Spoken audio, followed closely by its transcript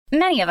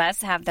Many of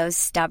us have those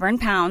stubborn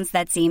pounds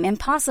that seem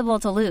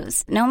impossible to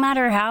lose, no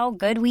matter how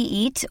good we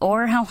eat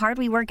or how hard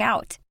we work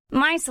out.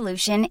 My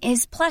solution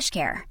is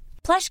PlushCare.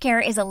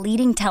 PlushCare is a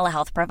leading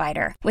telehealth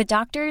provider with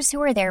doctors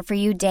who are there for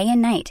you day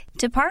and night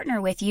to partner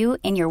with you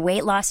in your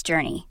weight loss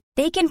journey.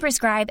 They can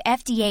prescribe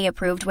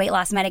FDA-approved weight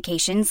loss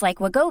medications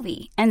like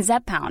Wegovy and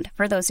Zepbound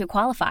for those who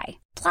qualify.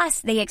 Plus,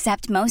 they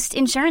accept most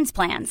insurance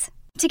plans.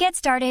 To get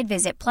started,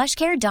 visit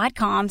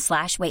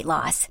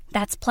plushcare.com/weightloss.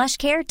 That's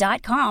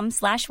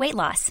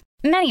plushcare.com/weightloss.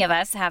 Many of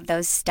us have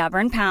those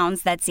stubborn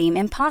pounds that seem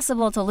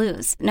impossible to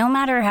lose, no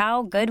matter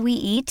how good we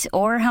eat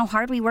or how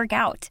hard we work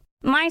out.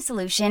 My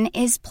solution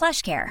is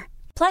PlushCare.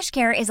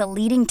 PlushCare is a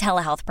leading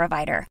telehealth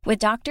provider with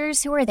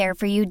doctors who are there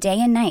for you day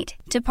and night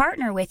to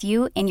partner with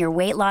you in your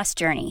weight loss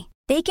journey.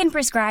 They can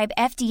prescribe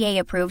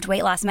FDA-approved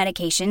weight loss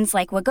medications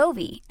like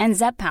Wegovy and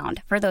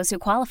Zepbound for those who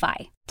qualify.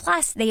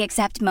 Plus, they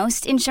accept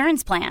most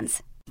insurance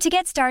plans. To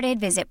get started,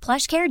 visit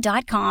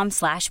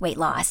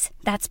plushcare.com/weightloss.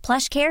 That's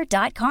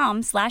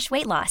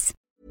plushcare.com/weightloss.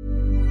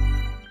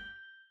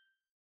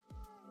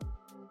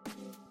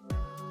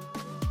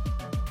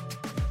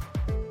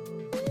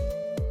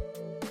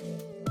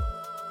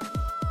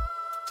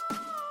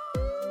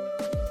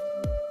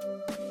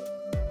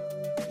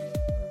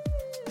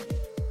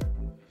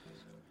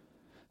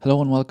 Hello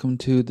and welcome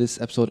to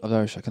this episode of the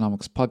Irish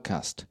Economics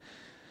Podcast.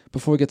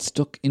 Before we get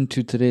stuck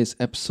into today's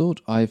episode,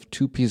 I have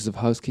two pieces of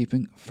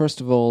housekeeping. First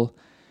of all,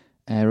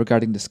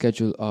 regarding the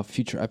schedule of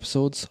future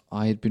episodes,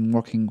 I had been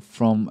working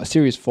from a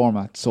series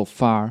format so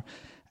far,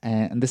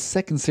 and this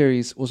second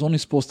series was only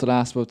supposed to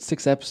last about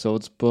 6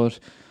 episodes, but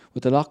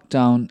with the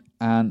lockdown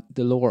and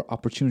the lower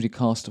opportunity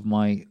cost of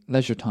my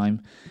leisure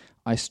time,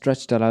 I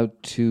stretched that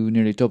out to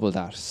nearly double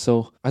that.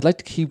 So I'd like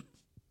to keep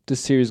this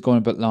series going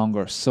a bit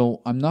longer,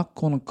 so I'm not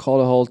going to call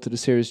a halt to the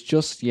series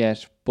just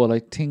yet, but I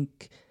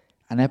think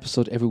an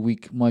episode every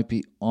week might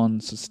be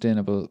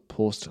unsustainable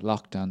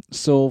post-lockdown.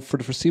 So for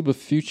the foreseeable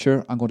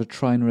future, I'm going to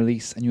try and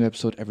release a new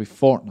episode every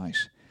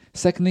fortnight.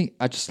 Secondly,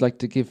 I'd just like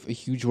to give a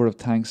huge word of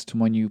thanks to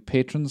my new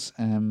patrons.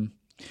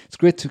 It's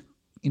great to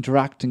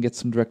interact and get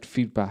some direct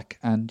feedback,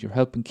 and your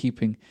help in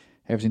keeping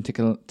everything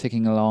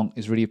ticking along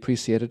is really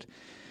appreciated.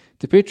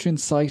 The Patreon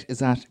site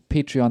is at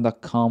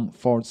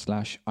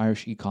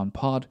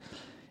patreon.com/IrishEconPod.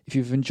 If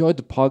you've enjoyed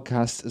the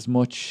podcast as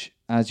much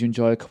as you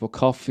enjoy a cup of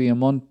coffee a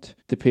month,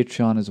 the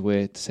Patreon is a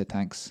way to say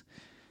thanks.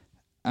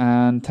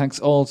 And thanks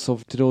also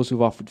to those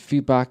who've offered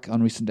feedback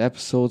on recent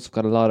episodes. We've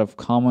got a lot of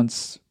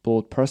comments,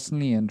 both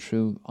personally and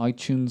through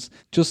iTunes.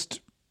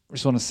 Just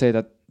want to say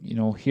that,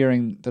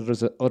 hearing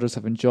that others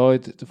have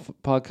enjoyed the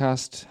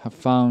podcast, have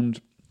found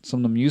some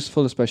of them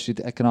useful, especially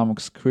the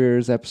Economics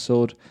Careers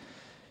episode.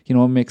 It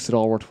makes it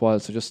all worthwhile,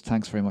 so just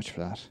thanks very much for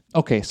that.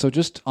 Okay, so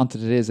just on to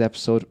today's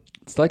episode.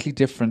 It's slightly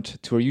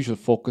different to our usual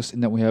focus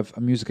in that we have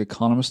a music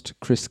economist,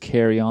 Chris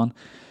Carey, on.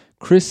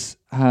 Chris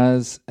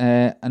has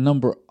a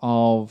number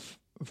of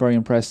very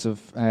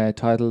impressive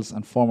titles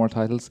and former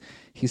titles.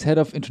 He's head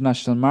of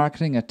international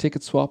marketing at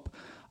TicketSwap,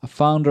 a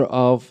founder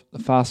of the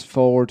Fast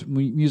Forward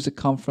Music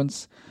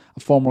Conference, a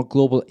former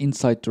global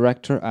insight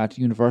director at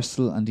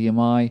Universal and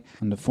EMI,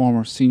 and a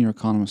former senior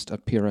economist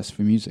at PRS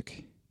for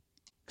Music.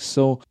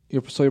 So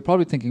you're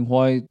probably thinking,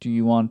 why do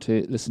you want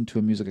to listen to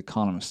a music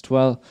economist?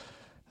 Well,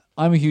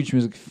 I'm a huge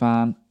music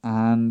fan,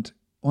 and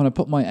when I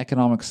put my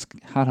economics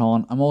hat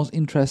on, I'm always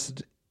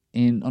interested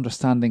in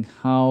understanding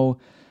how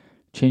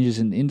changes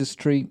in the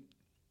industry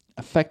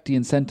affect the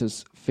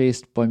incentives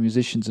faced by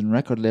musicians and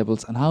record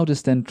labels, and how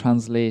this then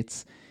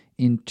translates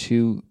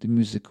into the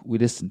music we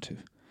listen to.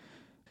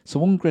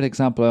 So one great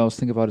example I always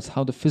think about is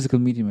how the physical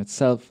medium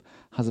itself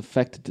has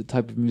affected the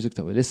type of music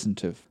that we listen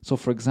to. So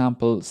for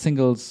example,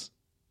 singles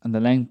and the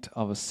length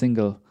of a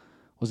single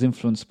was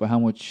influenced by how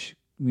much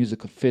music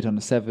could fit on a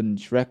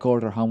 7-inch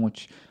record, or how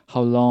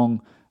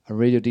long a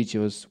radio DJ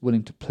was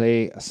willing to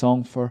play a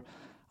song for.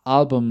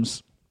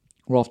 Albums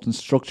were often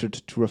structured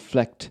to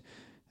reflect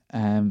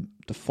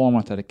the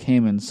format that it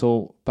came in.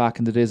 So back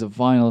in the days of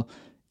vinyl,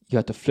 you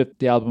had to flip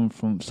the album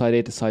from side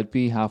A to side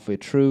B halfway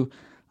through,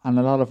 and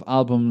a lot of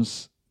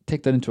albums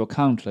take that into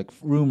account, like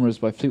Rumours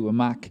by Fleetwood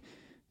Mac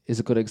is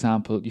a good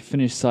example. You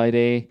finish side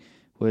A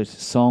with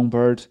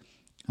Songbird,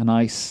 a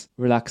nice,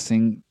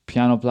 relaxing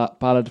piano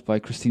ballad by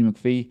Christine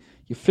McVie.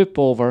 You flip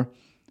over,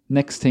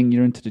 next thing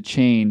you're into The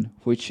Chain,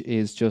 which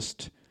is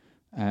just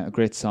a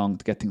great song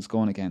to get things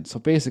going again. So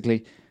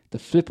basically, the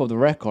flip of the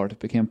record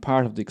became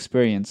part of the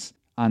experience,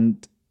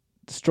 and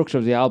the structure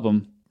of the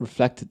album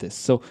reflected this.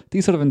 So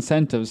these sort of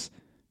incentives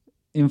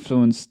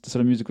influence the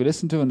sort of music we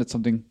listen to, and it's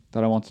something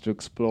that I wanted to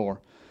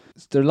explore.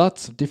 There are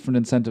lots of different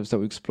incentives that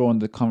we explore in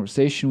the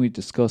conversation. We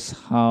discuss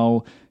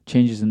how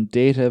changes in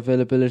data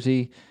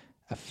availability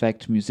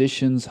affect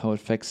musicians, how it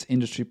affects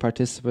industry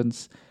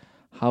participants,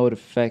 how it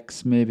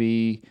affects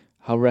maybe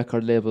how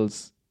record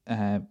labels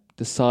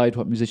decide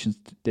what musicians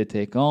they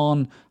take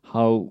on,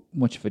 how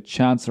much of a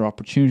chance or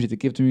opportunity to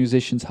give to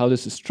musicians, how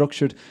this is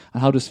structured,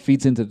 and how this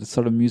feeds into the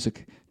sort of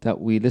music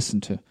that we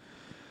listen to.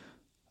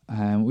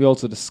 We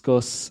also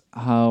discuss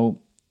how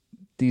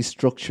these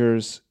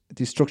structural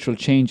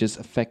changes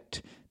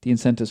affect the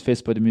incentives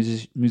faced by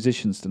the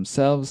musicians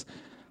themselves,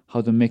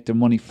 how they make their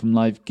money from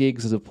live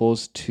gigs as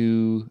opposed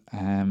to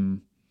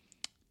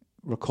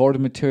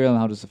recorded material, and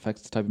how this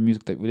affects the type of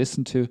music that we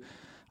listen to,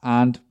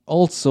 and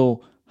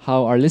also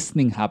how our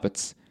listening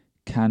habits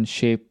can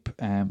shape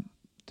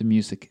the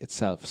music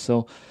itself.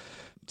 So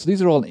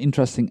these are all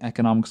interesting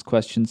economics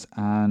questions,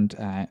 and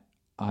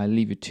I'll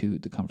leave you to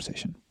the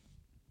conversation.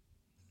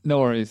 No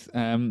worries.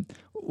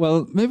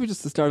 Well, maybe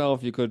just to start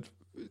off, you could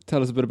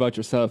tell us a bit about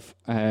yourself,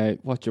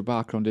 what your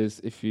background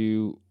is,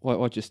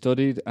 what you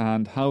studied,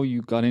 and how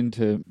you got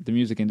into the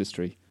music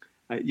industry.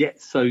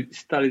 So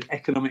studied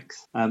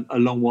economics a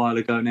long while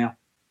ago now.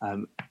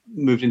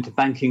 Moved into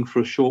banking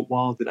for a short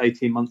while, did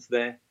 18 months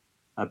there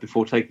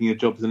before taking a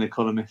job as an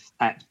economist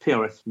at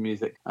PRS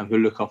Music, who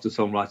look after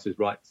songwriters'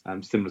 rights,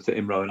 similar to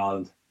IMRO in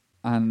Ireland.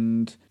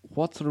 And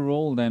what sort of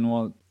role then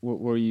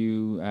were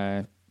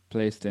you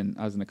placed in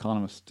as an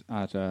economist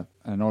at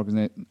an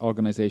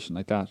organisation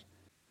like that?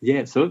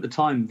 Yeah, so at the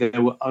time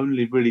there were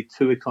only really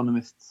two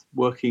economists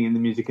working in the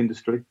music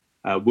industry.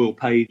 Will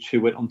Page,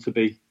 who went on to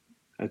be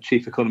a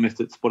chief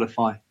economist at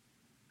Spotify,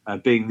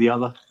 being the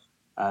other.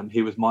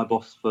 He was my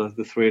boss for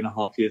the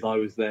 3.5 years I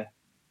was there.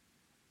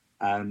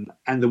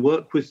 And the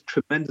work was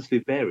tremendously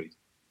varied.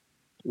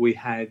 We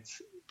had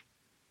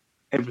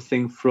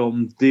everything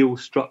from deal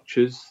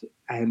structures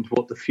and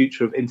what the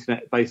future of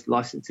internet-based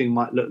licensing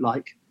might look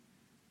like,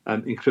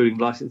 including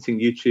licensing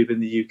YouTube in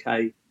the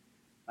UK,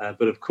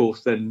 but of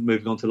course then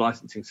moving on to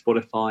licensing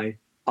Spotify,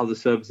 other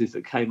services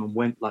that came and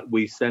went like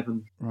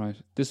We7. Right.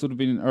 This would have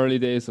been in early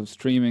days of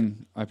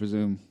streaming, I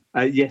presume.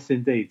 Yes,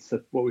 indeed.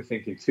 So what we're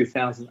thinking,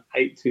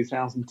 2008,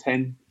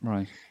 2010,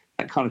 right?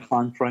 That kind of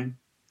time frame.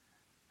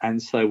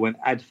 And so when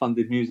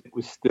ad-funded music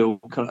was still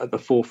kind of at the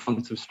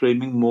forefront of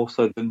streaming, more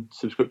so than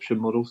subscription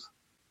models.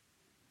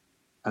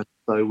 And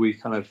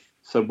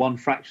so one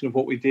fraction of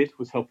what we did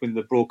was helping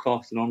the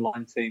broadcast and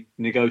online team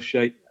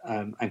negotiate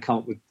and come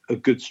up with a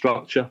good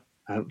structure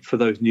for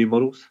those new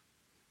models.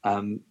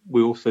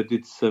 We also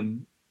did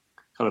some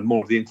kind of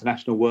more of the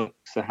international work.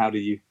 So how do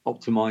you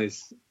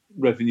optimize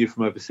revenue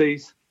from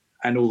overseas,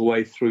 and all the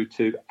way through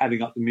to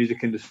adding up the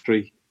music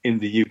industry in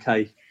the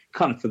UK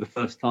kind of for the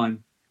first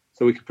time,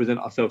 so we could present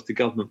ourselves to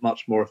government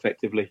much more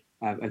effectively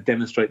and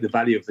demonstrate the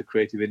value of the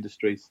creative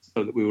industries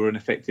so that we were an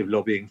effective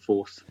lobbying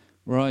force,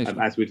 right,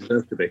 as we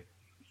deserve to be.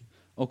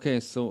 Okay,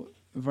 so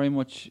very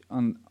much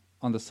on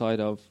the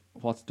side of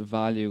what's the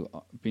value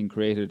being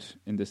created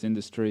in this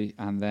industry,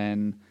 and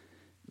then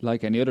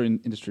like any other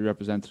industry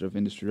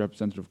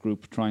representative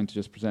group, trying to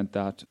just present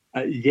that.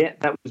 Yeah,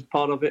 that was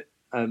part of it.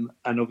 And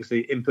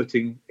obviously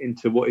inputting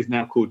into what is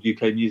now called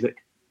UK Music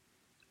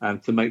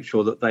to make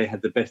sure that they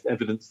had the best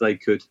evidence they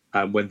could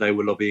when they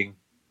were lobbying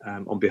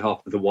on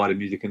behalf of the wider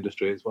music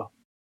industry as well.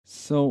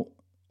 So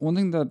one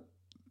thing that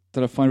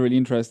I find really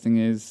interesting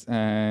is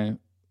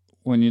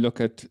when you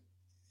look at,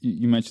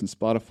 you mentioned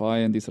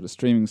Spotify and these sort of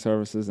streaming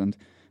services and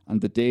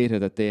the data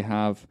that they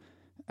have.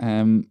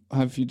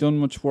 Have you done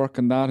much work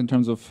on that in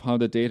terms of how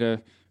the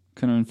data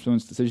kind of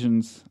influence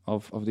decisions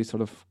of these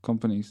sort of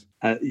companies?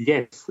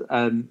 Yes.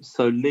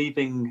 So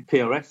leaving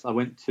PRS, I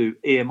went to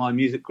EMI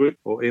Music Group,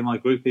 or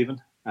EMI Group even,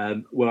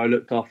 where I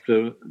looked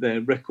after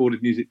their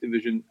recorded music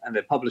division and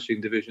their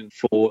publishing division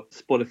for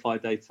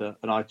Spotify data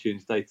and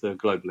iTunes data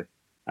globally.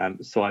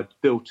 So I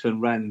built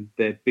and ran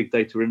their big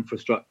data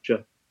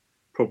infrastructure,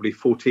 probably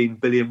 14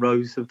 billion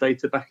rows of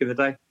data back in the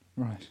day.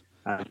 Right.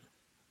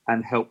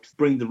 And helped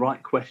bring the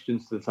right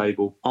questions to the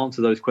table,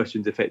 answer those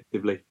questions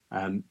effectively,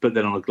 but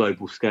then on a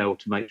global scale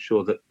to make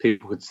sure that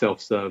people could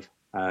self-serve,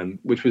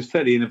 which was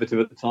fairly innovative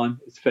at the time.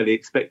 It's fairly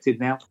expected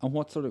now. And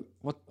what sort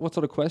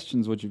of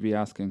questions would you be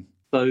asking?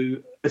 So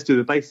let's do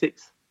the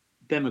basics.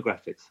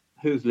 Demographics.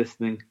 Who's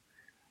listening?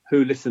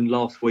 Who listened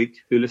last week?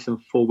 Who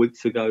listened 4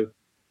 weeks ago?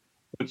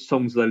 Which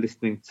songs are they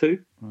listening to?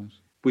 Right.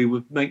 We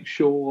would make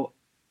sure.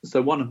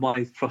 So one of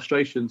my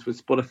frustrations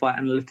with Spotify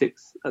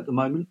analytics at the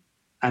moment,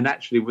 and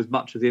actually with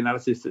much of the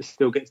analysis that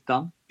still gets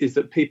done, is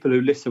that people who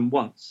listen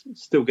once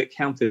still get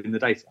counted in the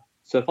data.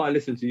 So if I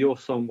listen to your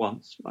song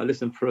once, I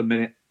listen for a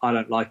minute, I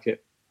don't like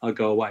it, I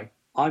go away,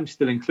 I'm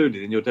still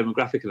included in your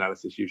demographic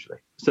analysis usually.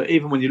 So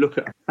even when you look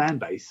at a fan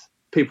base,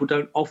 people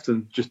don't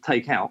often just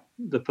take out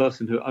the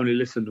person who only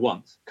listened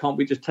once. Can't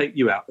we just take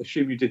you out,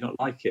 assume you did not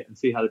like it, and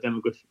see how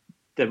the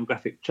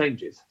demographic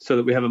changes so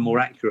that we have a more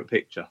accurate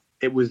picture?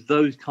 It was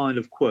those kind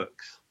of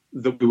quirks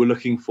that we were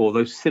looking for,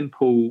 those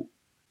simple,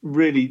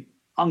 really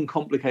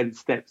uncomplicated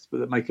steps, but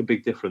that make a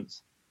big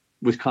difference,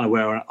 was kind of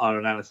where our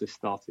analysis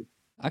started.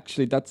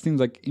 Actually, that seems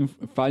like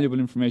valuable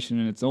information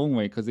in its own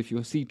way, because if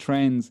you see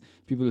trends,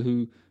 people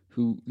who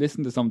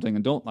listen to something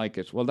and don't like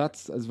it, well,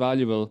 that's as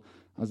valuable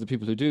as the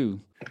people who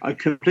do.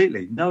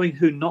 Completely. Knowing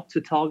who not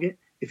to target.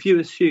 If you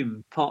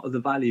assume part of the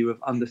value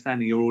of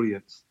understanding your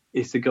audience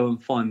is to go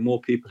and find more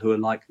people who are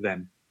like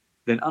them,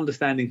 then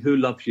understanding who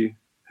loves you,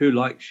 who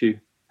likes you,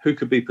 who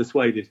could be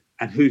persuaded,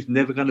 and who's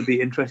never going to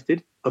be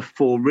interested are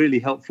 4 really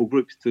helpful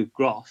groups to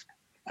grasp.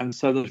 And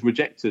so those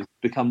rejectors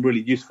become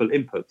really useful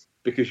inputs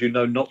because you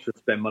know not to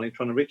spend money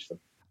trying to reach them.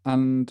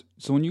 And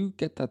so when you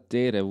get that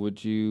data,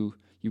 would you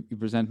you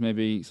present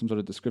maybe some sort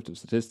of descriptive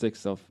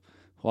statistics of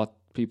what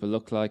people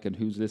look like and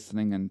who's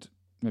listening and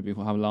maybe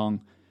how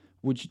long.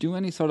 Would you do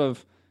any sort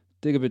of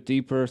dig a bit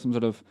deeper, some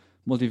sort of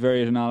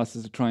multivariate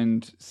analysis to try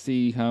and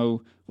see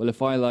how, well,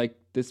 if I like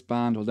this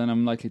band, well, then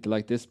I'm likely to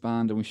like this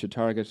band, and we should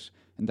target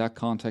in that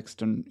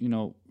context, and, you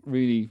know,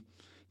 really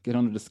get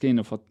under the skin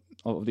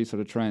of these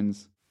sort of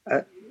trends?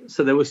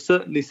 So there was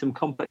certainly some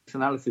complex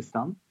analysis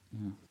done.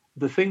 Yeah.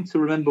 The thing to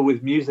remember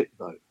with music,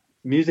 though,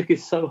 music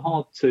is so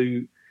hard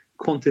to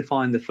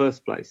quantify in the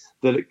first place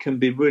that it can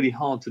be really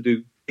hard to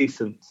do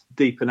decent,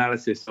 deep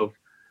analysis of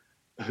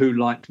who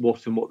liked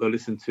what and what they'll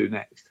listen to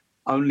next.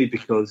 Only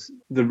because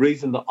the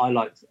reason that I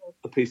liked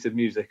a piece of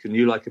music and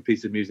you like a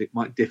piece of music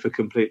might differ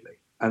completely.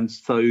 And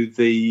so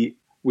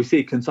we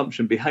see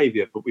consumption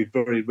behaviour, but we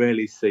very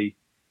rarely see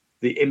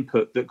the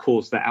input that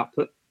caused that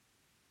output.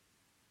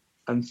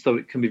 And so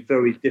it can be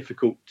very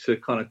difficult to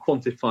kind of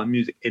quantify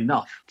music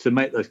enough to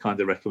make those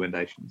kinds of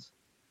recommendations.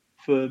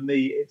 For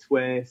me, it's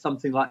where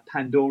something like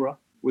Pandora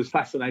was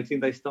fascinating.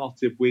 They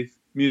started with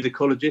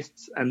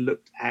musicologists and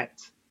looked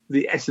at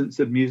the essence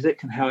of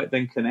music and how it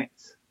then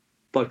connects.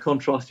 By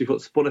contrast, you've got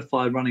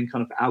Spotify running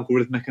kind of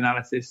algorithmic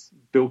analysis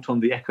built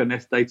on the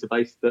EchoNest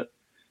database that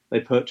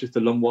they purchased a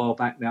long while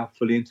back now,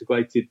 fully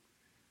integrated,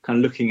 kind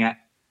of looking at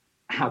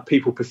how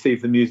people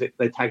perceive the music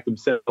they tag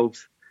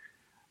themselves.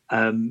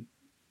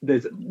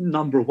 There's a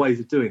number of ways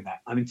of doing that.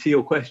 I mean, to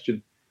your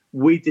question,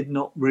 we did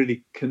not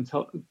really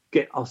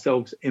get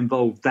ourselves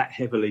involved that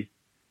heavily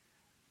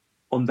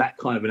on that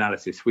kind of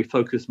analysis. We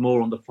focus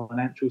more on the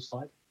financial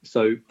side.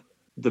 So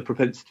the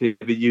propensity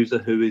of a user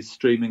who is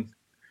streaming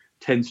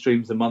 10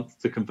 streams a month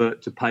to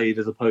convert to paid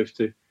as opposed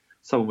to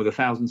someone with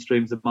 1,000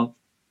 streams a month,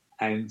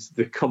 and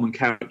the common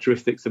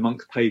characteristics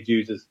amongst paid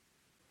users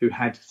who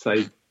had,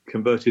 say,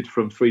 converted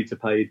from free to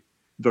paid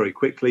very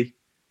quickly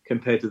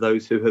compared to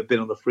those who have been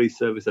on the free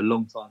service a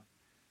long time.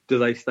 Do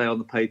they stay on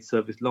the paid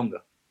service longer?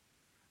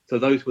 So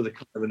those were the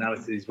kind of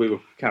analyses we were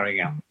carrying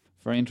out.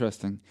 Very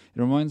interesting.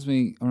 It reminds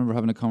me, I remember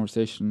having a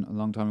conversation a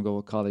long time ago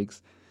with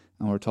colleagues,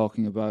 and we were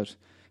talking about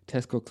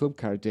Tesco club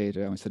card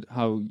data, and we said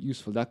how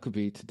useful that could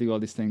be to do all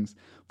these things.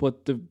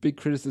 But the big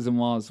criticism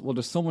was, well,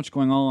 there's so much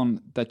going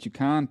on that you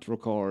can't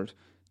record.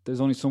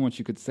 There's only so much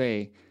you could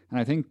say. And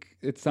I think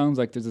it sounds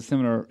like there's a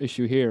similar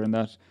issue here in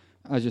that,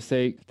 as you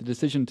say, the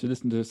decision to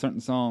listen to a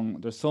certain song,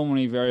 there's so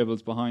many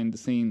variables behind the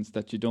scenes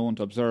that you don't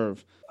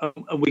observe.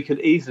 And we could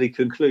easily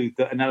conclude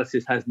that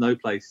analysis has no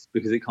place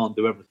because it can't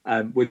do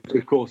everything, which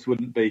of course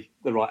wouldn't be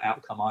the right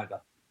outcome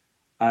either.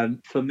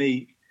 For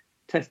me,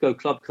 Tesco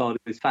Club Card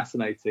is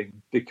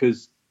fascinating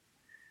because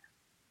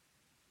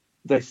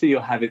they see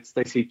your habits,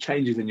 they see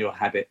changes in your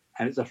habit,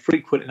 and it's a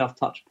frequent enough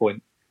touch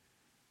point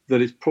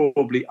that is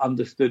probably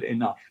understood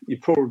enough. You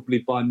probably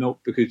buy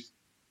milk because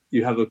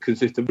you have a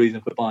consistent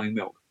reason for buying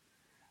milk.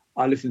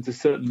 I listen to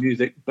certain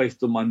music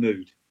based on my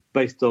mood,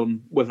 based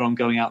on whether I'm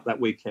going out that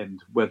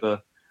weekend,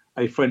 whether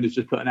a friend has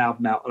just put an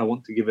album out and I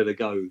want to give it a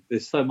go.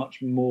 There's so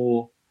much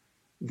more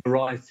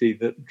variety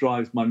that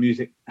drives my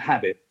music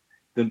habit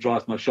than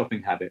drives my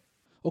shopping habit.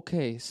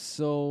 Okay,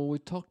 so we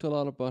talked a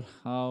lot about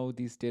how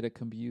these data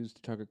can be used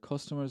to target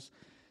customers.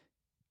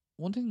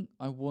 One thing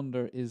I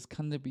wonder is,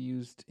 can they be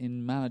used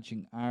in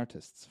managing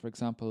artists? For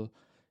example,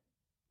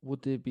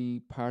 would they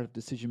be part of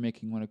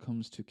decision-making when it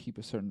comes to keep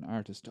a certain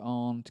artist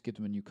on, to give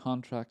them a new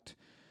contract,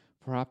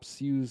 perhaps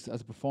used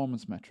as a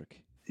performance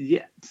metric?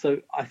 Yeah,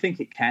 so I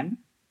think it can.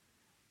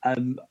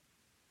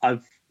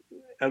 I've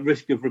at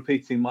risk of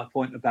repeating my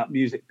point about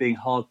music being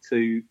hard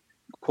to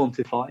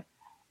quantify.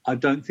 I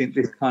don't think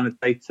this kind of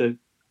data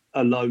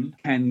alone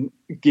can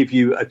give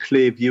you a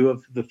clear view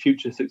of the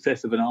future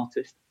success of an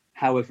artist.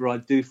 However, I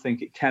do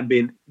think it can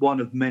be one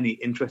of many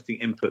interesting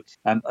inputs,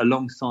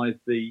 alongside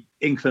the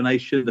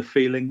inclination, the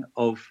feeling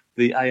of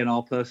the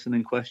A&R person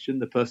in question,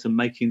 the person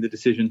making the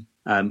decision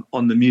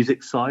on the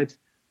music side.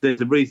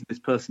 There's a reason this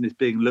person is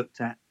being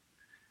looked at.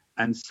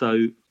 And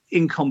so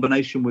in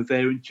combination with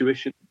their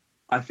intuition,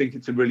 I think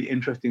it's a really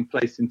interesting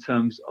place in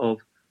terms of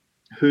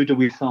who do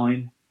we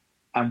sign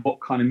and what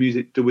kind of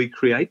music do we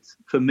create.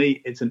 For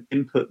me, it's an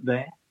input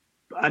there.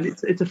 And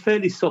it's a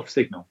fairly soft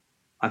signal,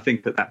 I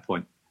think, at that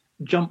point.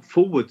 Jump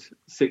forward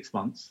 6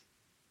 months,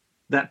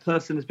 that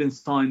person has been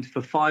signed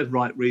for 5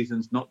 right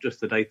reasons, not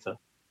just the data,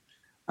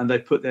 and they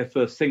put their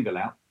first single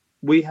out.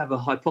 We have a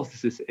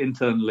hypothesis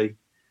internally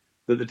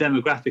that the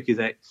demographic is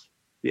X,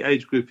 the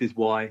age group is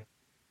Y,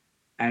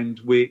 and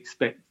we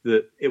expect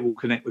that it will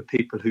connect with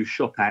people who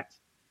shop at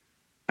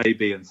A,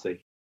 B, and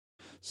C.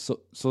 So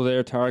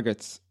their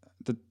targets,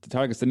 the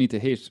targets they need to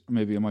hit,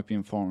 maybe it might be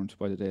informed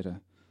by the data.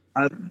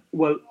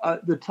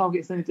 The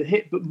targets they need to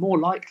hit, but more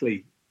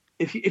likely,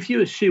 if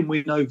you assume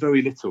we know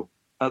very little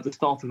at the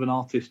start of an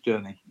artist's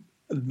journey,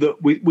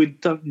 that we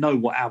don't know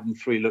what album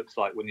 3 looks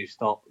like when you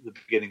start at the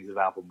beginnings of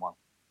album 1.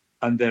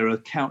 And there are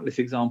countless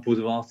examples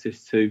of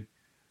artists who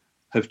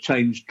have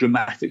changed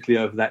dramatically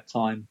over that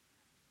time,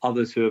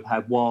 others who have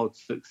had wild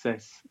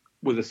success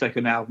with a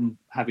second album,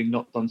 having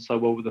not done so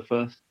well with the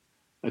first.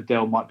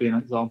 Adele might be an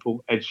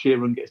example. Ed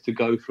Sheeran gets to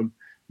go from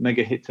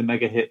mega hit to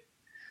mega hit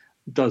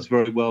does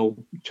very well,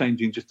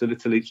 changing just a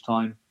little each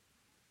time.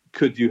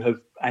 Could you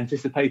have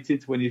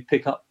anticipated when you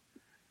pick up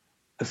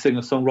a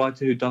singer-songwriter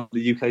who'd done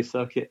the UK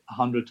circuit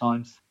 100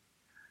 times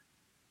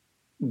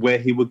where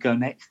he would go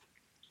next?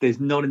 There's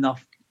not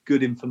enough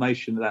good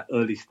information at that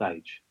early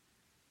stage.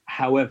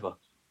 However,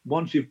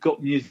 once you've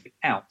got music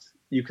out,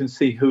 you can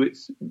see who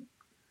it's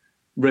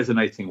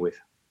resonating with.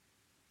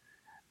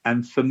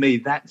 And for me,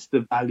 that's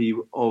the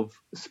value of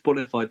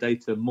Spotify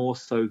data more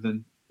so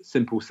than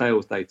simple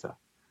sales data.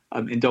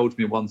 Indulge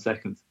me 1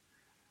 second.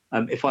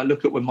 If I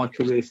look at when my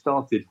career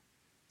started,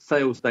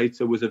 sales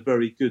data was a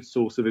very good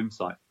source of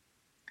insight.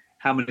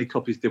 How many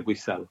copies did we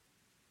sell?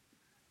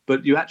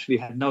 But you actually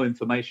had no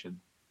information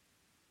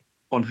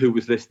on who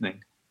was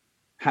listening,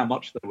 how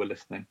much they were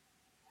listening,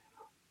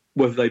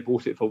 whether they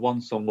bought it for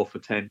one song or for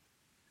 10,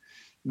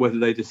 whether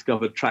they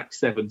discovered track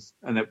 7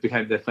 and it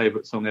became their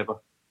favourite song ever.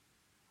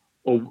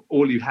 Or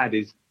all you had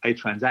is a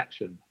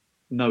transaction,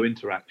 no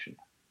interaction.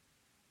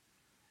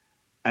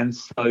 And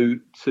so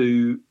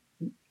to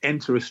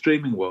enter a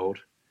streaming world,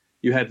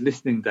 you had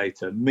listening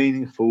data,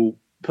 meaningful,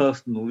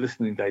 personal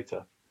listening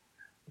data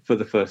for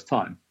the first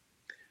time.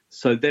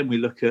 So then we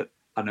look at,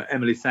 I know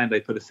Emily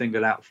Sandé put a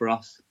single out for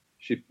us.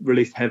 She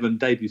released Heaven,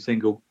 debut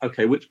single.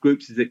 Okay, which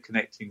groups is it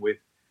connecting with?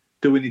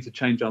 Do we need to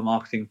change our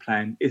marketing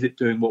plan? Is it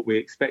doing what we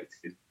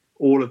expected?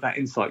 All of that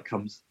insight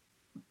comes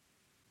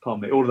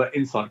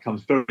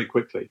very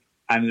quickly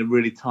and in a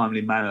really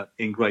timely manner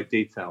in great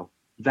detail.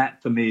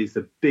 That for me is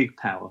the big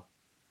power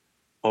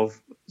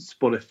of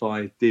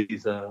Spotify,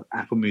 Deezer,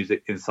 Apple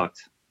Music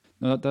insights.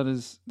 No,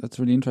 that's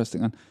really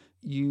interesting. And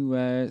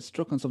you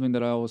struck on something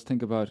that I always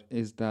think about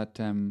is that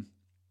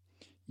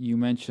you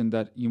mentioned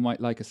that you might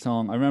like a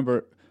song. I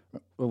remember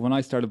when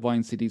I started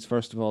buying CDs,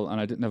 first of all, and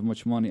I didn't have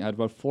much money, I had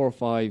about 4 or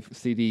 5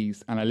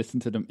 CDs and I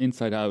listened to them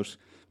inside out,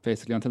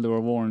 basically, until they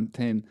were worn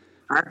thin.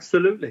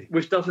 Absolutely,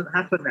 which doesn't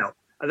happen now.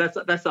 And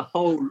that's a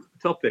whole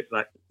topic.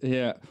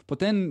 Yeah, but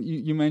then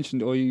you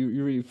mentioned,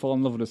 you really fall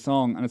in love with a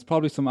song, and it's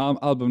probably some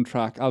album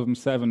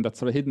 7, that's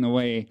sort of hidden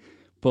away,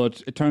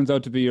 but it turns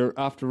out to be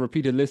after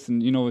repeated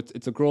listen,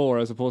 it's a grower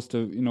as opposed to,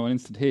 an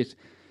instant hit.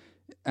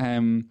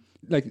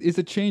 Is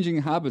it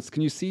changing habits?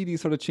 Can you see these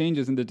sort of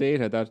changes in the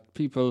data that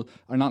people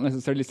are not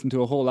necessarily listening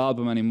to a whole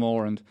album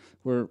anymore, and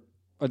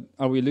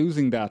are we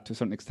losing that to a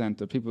certain extent?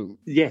 That people?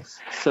 Yes,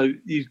 so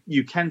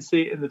you can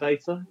see it in the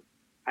data,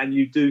 and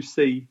you do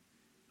see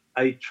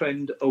a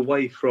trend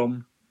away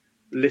from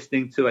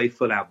listening to a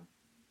full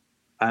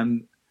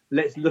album.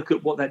 Let's look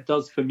at what that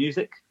does for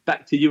music.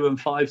 Back to you and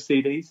 5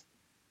 CDs.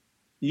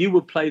 You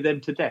would play them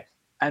to death.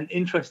 And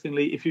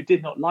interestingly, if you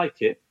did not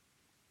like it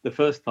the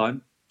first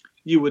time,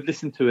 you would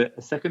listen to it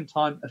a second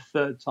time, a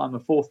third time, a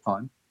fourth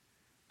time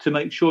to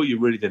make sure you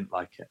really didn't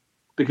like it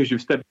because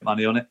you've spent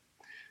money on it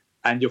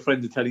and your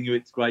friends are telling you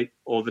it's great,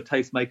 or the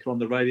tastemaker on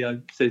the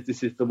radio says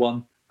this is the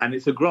one, and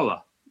it's a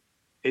grower.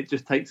 It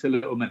just takes a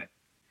little minute.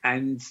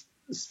 And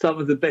some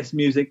of the best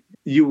music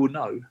you will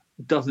know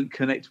doesn't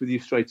connect with you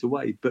straight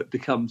away, but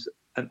becomes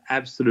an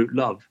absolute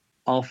love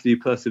after you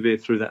persevere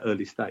through that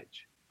early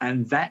stage.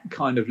 And that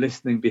kind of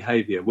listening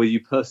behavior where you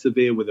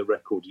persevere with a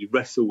record, you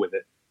wrestle with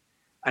it,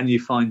 and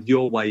you find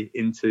your way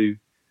into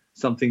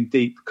something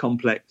deep,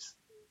 complex,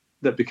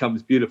 that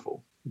becomes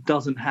beautiful,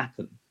 doesn't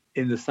happen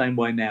in the same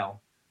way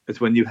now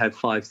as when you had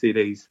 5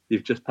 CDs,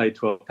 you've just paid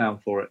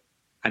 £12 for it,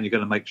 and you're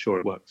going to make sure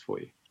it works for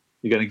you.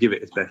 You're going to give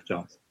it its best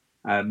chance.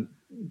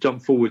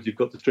 Jump forward, you've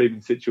got the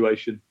streaming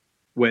situation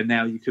where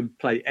now you can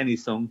play any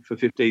song for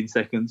 15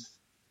 seconds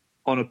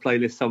on a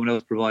playlist someone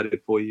else provided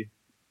for you,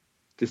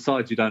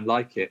 decide you don't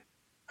like it,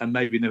 and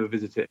maybe never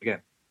visit it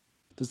again.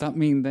 Does that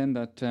mean then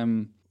that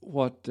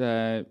what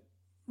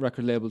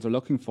record labels are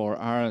looking for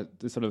are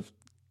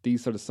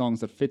these sort of songs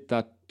that fit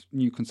that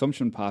new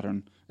consumption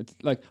pattern? It's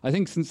like, I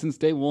think since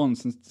day one,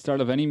 since the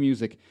start of any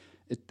music,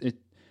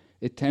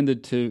 it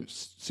tended to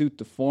suit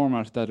the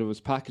format that it was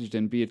packaged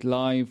in, be it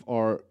live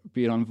or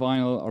be it on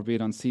vinyl or be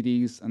it on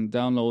CDs and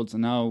downloads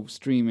and now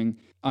streaming.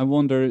 I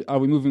wonder, are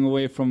we moving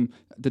away from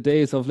the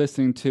days of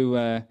listening to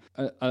a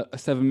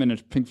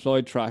 7-minute Pink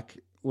Floyd track?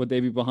 Would they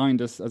be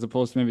behind us as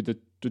opposed to maybe the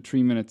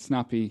 3-minute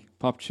snappy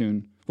pop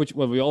tune? Which,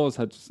 well, we always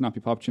had snappy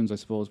pop tunes, I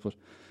suppose, but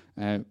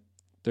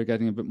they're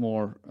getting a bit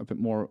more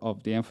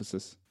of the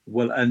emphasis.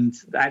 Well, and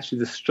actually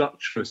the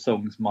structure of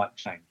songs might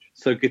change.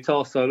 So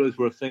guitar solos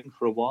were a thing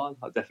for a while.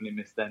 I definitely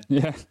missed them.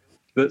 Yeah.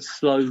 But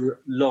slow,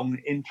 long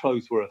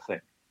intros were a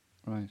thing.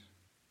 Right.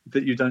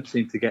 That you don't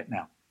seem to get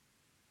now.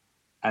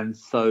 And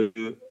so,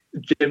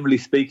 generally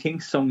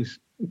speaking, songs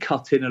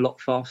cut in a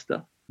lot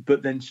faster.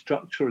 But then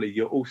structurally,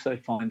 you're also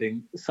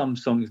finding some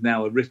songs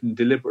now are written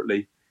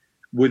deliberately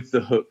with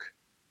the hook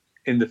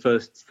in the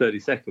first 30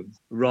 seconds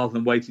rather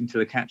than waiting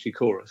till a catchy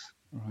chorus.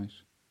 Right.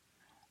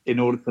 In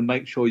order to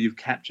make sure you've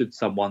captured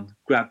someone,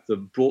 grabbed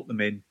them, brought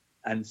them in,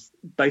 and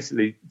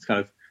basically kind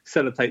of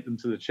sellotape them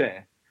to the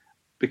chair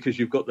because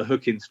you've got the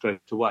hook in straight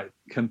away,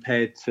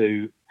 compared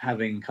to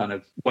having kind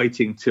of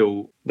waiting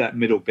till that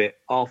middle bit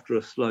after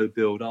a slow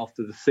build,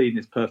 after the scene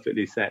is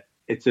perfectly set.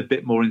 It's a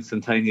bit more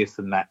instantaneous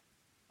than that,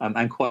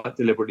 and quite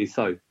deliberately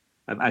so.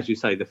 As you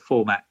say, the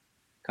format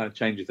kind of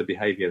changes the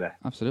behaviour there.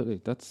 Absolutely.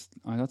 That's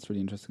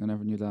really interesting. I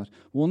never knew that.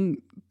 One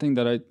thing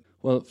that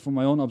from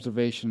my own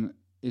observation,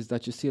 is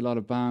that you see a lot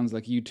of bands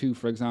like U2,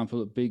 for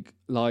example, a big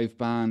live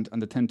band,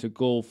 and they tend to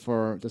go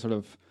for the sort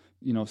of,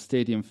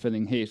 stadium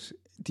filling hit.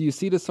 Do you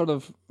see this sort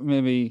of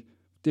maybe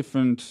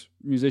different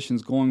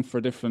musicians going for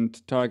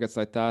different targets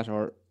like that,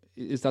 or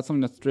is that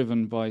something that's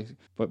driven by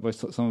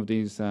some of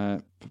these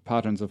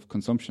patterns of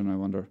consumption, I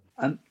wonder?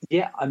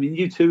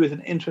 U2 is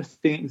an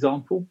interesting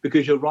example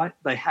because you're right.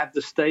 They have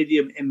the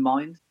stadium in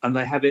mind and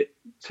they have it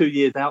 2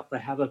 years out. They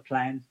have a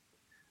plan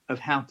of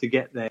how to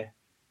get there,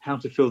 how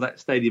to fill that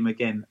stadium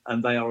again.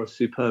 And they are a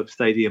superb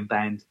stadium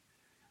band.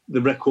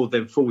 The record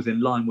then falls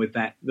in line with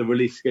that. The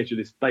release schedule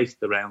is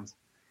based around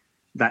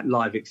that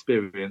live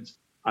experience.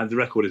 And the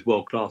record is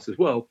world class as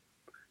well.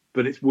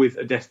 But it's with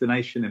a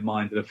destination in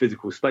mind and a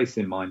physical space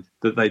in mind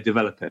that they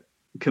develop it,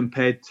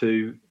 compared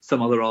to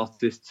some other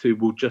artists who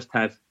will just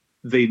have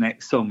the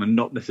next song and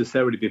not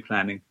necessarily be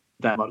planning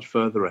that much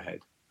further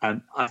ahead.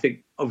 And I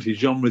think obviously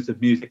genres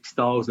of music,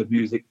 styles of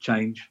music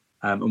change,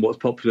 and what's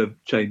popular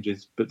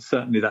changes, but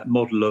certainly that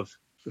model of,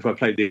 if I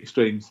play the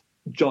extremes,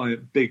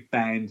 giant big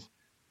band,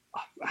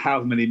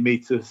 however many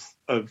meters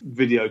of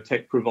video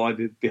tech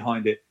provided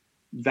behind it,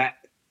 that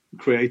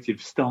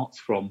creative starts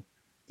from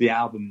the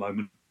album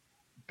moment,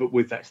 but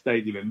with that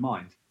stadium in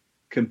mind,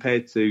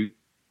 compared to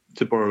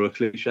borrow a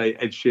cliche,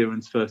 Ed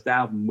Sheeran's first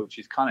album, which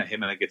is kind of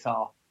him and a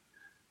guitar,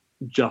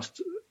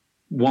 just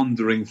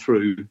wandering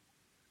through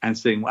and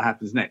seeing what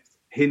happens next.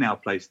 He now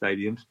plays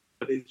stadiums,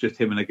 but it's just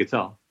him and a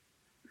guitar.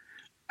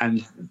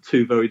 And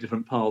two very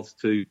different paths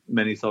to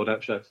many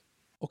sold-out shows.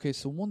 Okay,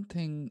 so one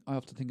thing I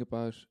have to think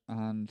about,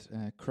 and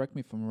correct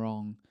me if I'm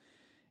wrong,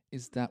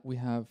 is that we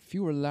have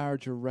fewer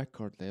larger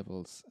record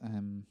labels.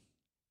 A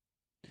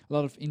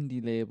lot of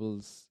indie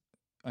labels,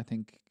 I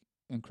think,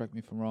 and correct me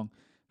if I'm wrong,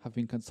 have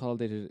been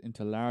consolidated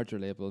into larger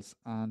labels.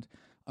 And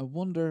I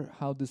wonder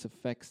how this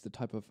affects the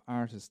type of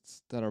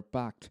artists that are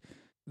backed.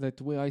 Like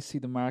the way I see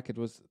the market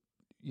was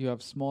you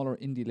have smaller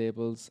indie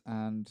labels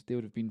and they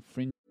would have been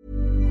fringe.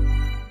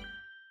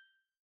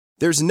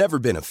 There's never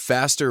been a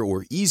faster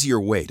or easier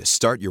way to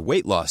start your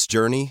weight loss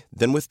journey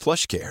than with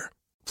PlushCare.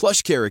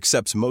 PlushCare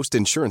accepts most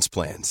insurance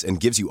plans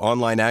and gives you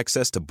online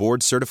access to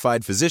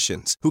board-certified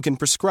physicians who can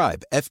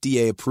prescribe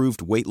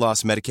FDA-approved weight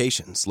loss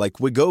medications like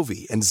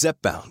Wegovy and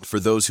Zepbound for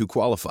those who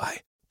qualify.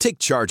 Take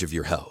charge of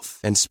your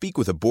health and speak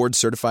with a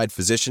board-certified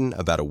physician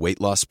about a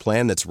weight loss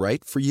plan that's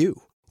right for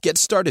you. Get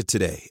started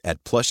today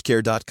at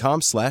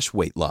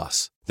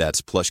plushcare.com/weight-loss.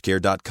 That's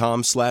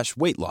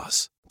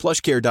plushcare.com/weight-loss.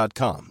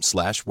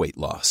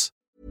 plushcare.com/weight-loss.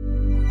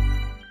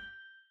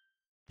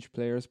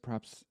 Players,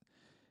 perhaps,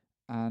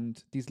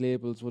 and these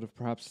labels would have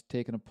perhaps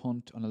taken a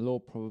punt on a low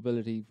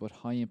probability but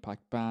high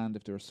impact band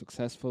if they were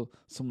successful,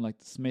 someone like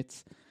the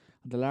Smiths.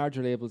 And the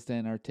larger labels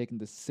then are taking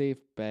the safe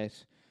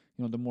bet,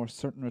 the more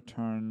certain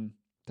return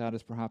that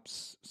is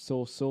perhaps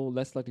so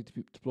less likely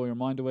to blow your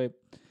mind away,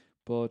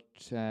 but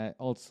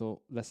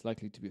also less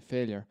likely to be a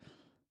failure.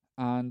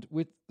 And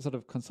with sort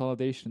of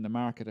consolidation in the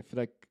market, I feel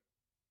like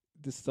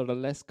this sort of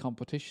less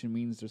competition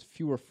means there's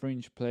fewer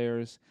fringe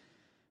players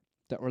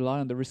that rely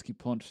on the risky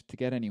punt to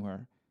get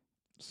anywhere.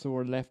 So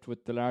we're left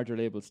with the larger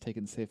labels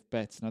taking safe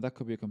bets. Now that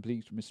could be a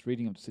complete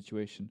misreading of the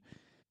situation.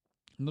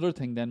 Another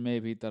thing then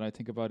maybe that I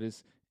think about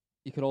is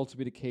it could also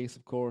be the case,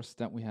 of course,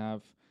 that we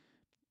have,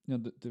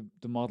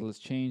 the model has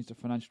changed, the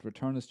financial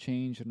return has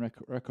changed, and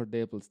record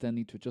labels then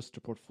need to adjust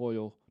their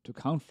portfolio to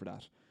account for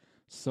that.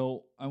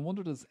 So I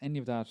wonder, does any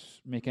of that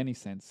make any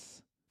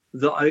sense?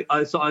 So I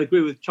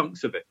agree with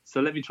chunks of it. So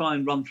let me try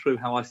and run through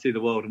how I see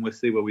the world and we'll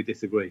see where we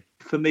disagree.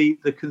 For me,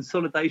 the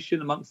consolidation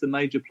amongst the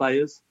major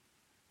players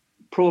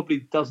probably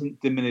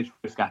doesn't diminish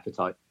risk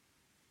appetite.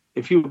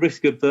 If you were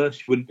risk averse,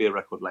 you wouldn't be a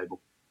record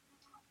label.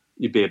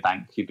 You'd be a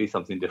bank, you'd be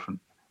something different.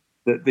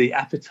 The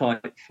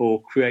appetite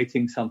for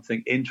creating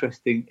something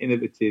interesting,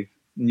 innovative,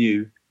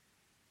 new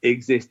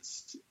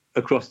exists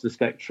across the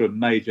spectrum,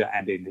 major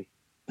and indie.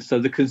 So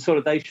the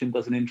consolidation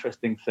does an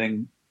interesting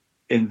thing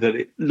in that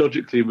it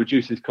logically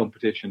reduces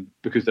competition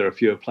because there are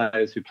fewer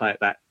players who play at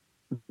that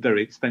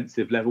very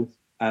expensive level.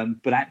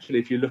 But actually,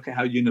 if you look at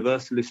how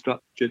Universal is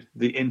structured,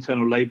 the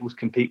internal labels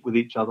compete with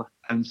each other.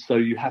 And so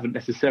you haven't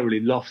necessarily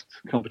lost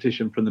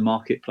competition from the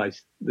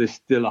marketplace. There's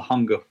still a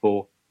hunger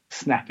for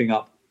snapping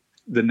up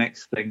the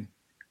next thing.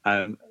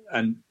 And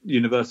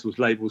Universal's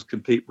labels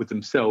compete with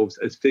themselves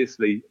as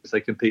fiercely as they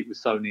compete with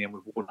Sony and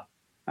with Warner,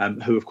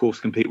 who, of course,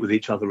 compete with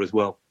each other as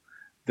well.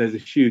 There's a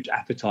huge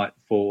appetite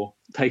for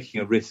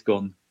taking a risk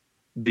on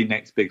the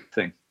next big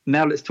thing.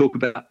 Now let's talk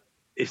about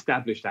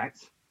established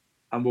acts,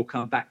 and we'll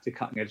come back to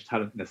cutting edge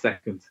talent in a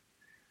second.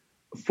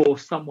 For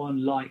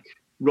someone like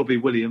Robbie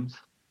Williams,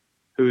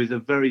 who is a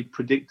very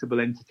predictable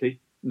entity,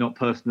 not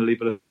personally,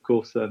 but of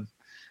course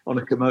on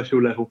a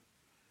commercial level,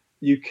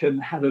 you can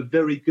have a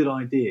very good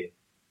idea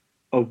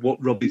of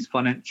what Robbie's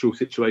financial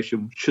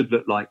situation should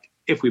look like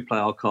if we play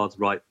our cards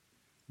right,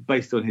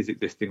 based on his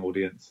existing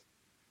audience.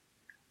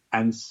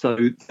 And so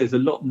there's a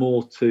lot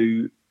more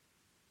to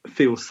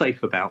feel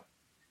safe about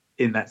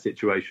in that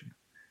situation.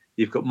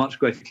 You've got much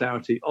greater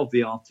clarity of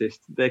the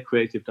artist, their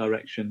creative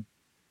direction,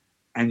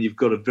 and you've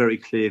got a very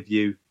clear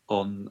view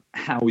on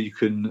how you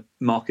can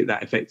market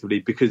that effectively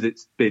because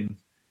it's been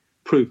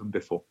proven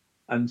before.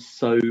 And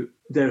so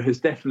there has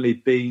definitely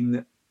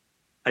been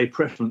a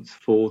preference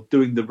for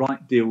doing the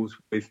right deals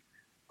with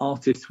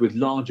artists with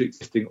large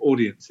existing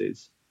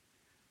audiences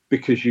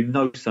because you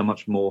know so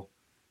much more,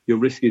 your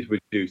risk is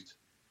reduced.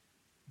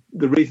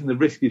 The reason the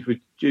risk is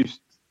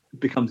reduced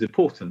becomes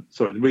important,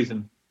 the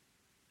reason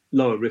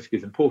lower risk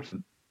is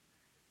important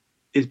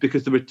is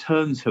because the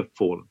returns have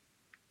fallen.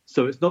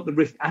 So it's not the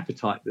risk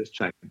appetite that's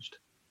changed.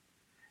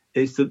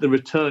 It's that the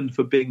return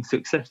for being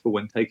successful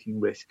when taking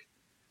risk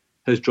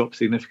has dropped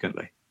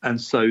significantly. And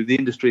so the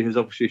industry has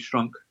obviously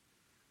shrunk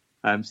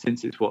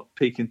since its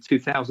peak in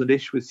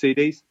 2000-ish with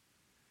CDs.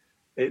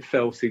 It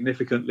fell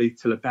significantly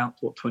till about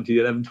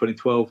 2011,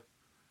 2012,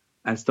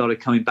 and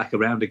started coming back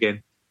around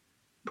again,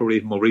 probably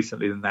even more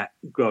recently than that,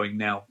 growing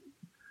now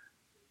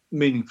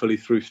meaningfully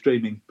through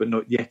streaming, but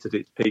not yet at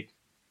its peak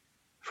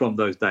from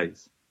those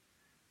days.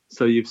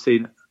 So you've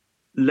seen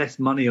less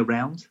money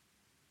around,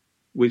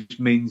 which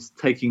means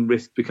taking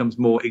risk becomes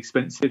more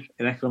expensive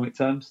in economic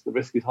terms. The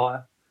risk is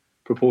higher,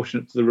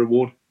 proportionate to the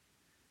reward.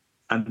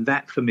 And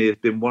that, for me, has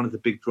been one of the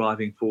big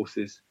driving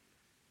forces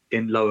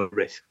in lower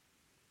risk.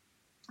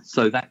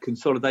 So that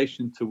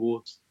consolidation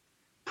towards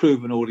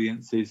proven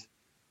audiences,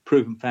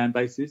 proven fan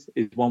bases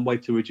is one way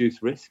to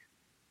reduce risk.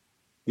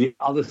 The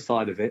other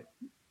side of it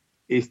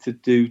is to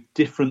do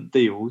different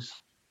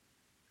deals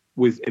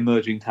with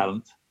emerging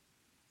talent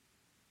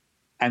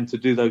and to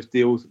do those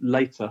deals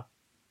later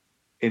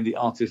in the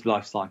artist's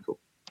life cycle.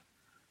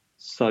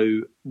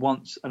 So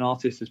once an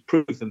artist has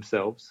proved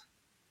themselves,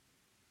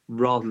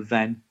 rather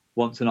than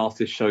once an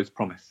artist shows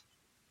promise.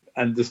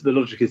 And the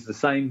logic is the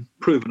same,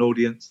 proven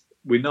audience,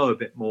 we know a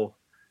bit more,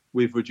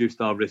 we've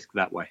reduced our risk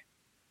that way.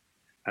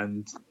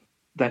 And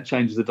that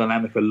changes the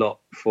dynamic a lot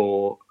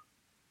for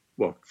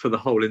the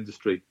whole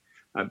industry,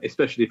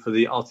 especially for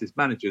the artist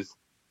managers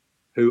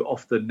who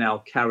often now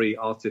carry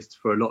artists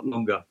for a lot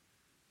longer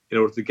in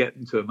order to get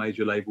them to a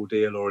major label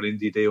deal or an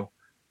indie deal,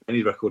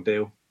 any record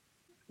deal.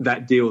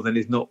 That deal then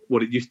is not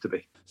what it used to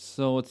be.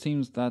 So it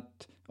seems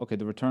that,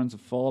 the returns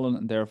have fallen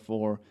and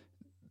therefore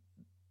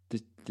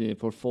the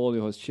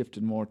portfolio has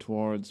shifted more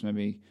towards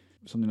maybe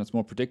something that's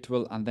more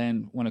predictable. And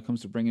then when it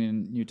comes to bringing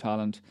in new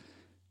talent,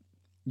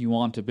 you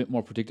want a bit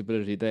more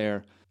predictability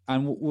there.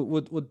 And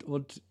would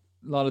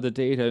a lot of the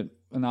data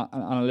and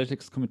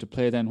analytics come into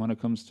play then when it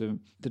comes to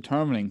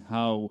determining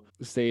how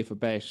safe a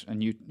bet a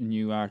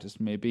new artist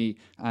may be?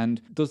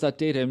 And does that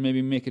data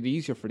maybe make it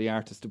easier for the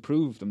artist to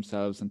prove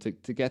themselves and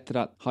to get to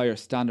that higher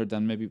standard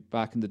than maybe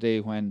back in the day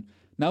when...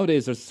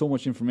 Nowadays, there's so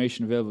much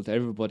information available to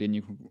everybody, and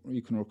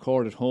you can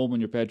record at home in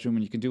your bedroom,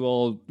 and you can do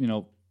all,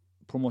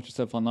 promote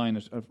yourself online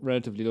at a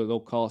relatively low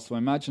cost. So I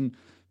imagine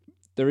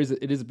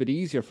it is a bit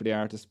easier for the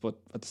artist, but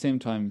at the same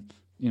time,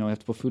 you have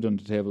to put food on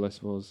the table, I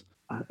suppose.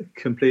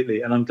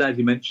 Completely. And I'm glad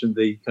you mentioned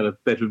the kind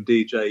of bedroom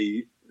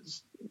DJ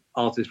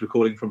artist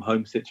recording from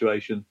home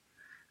situation,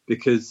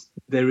 because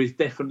there is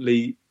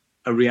definitely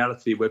a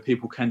reality where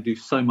people can do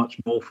so much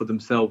more for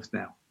themselves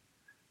now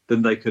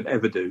than they could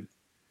ever do.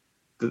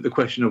 That the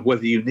question of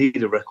whether you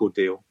need a record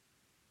deal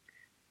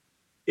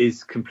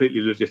is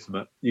completely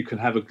legitimate. You can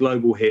have a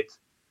global hit.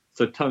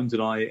 So Tones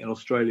and I in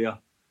Australia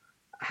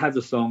had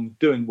a song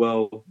doing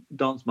well,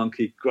 Dance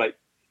Monkey, great.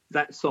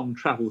 That song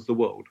travels the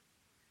world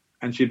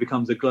and she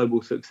becomes a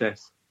global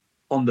success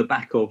on the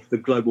back of the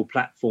global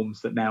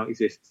platforms that now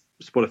exist,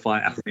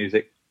 Spotify, Apple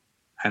Music,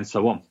 and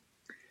so on.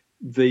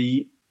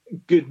 The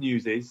good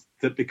news is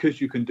that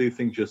because you can do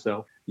things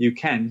yourself, you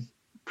can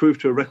prove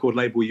to a record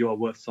label you are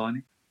worth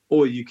signing.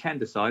 Or you can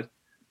decide,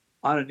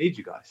 I don't need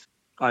you guys.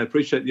 I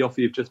appreciate the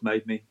offer you've just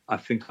made me. I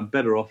think I'm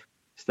better off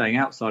staying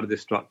outside of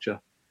this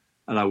structure,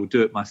 and I will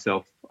do it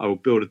myself. I will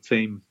build a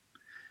team.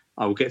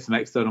 I will get some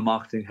external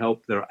marketing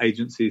help. There are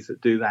agencies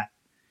that do that.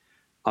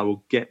 I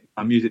will get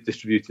my music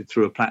distributed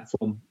through a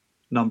platform.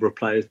 Number of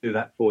players do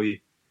that for you.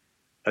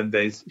 And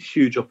there's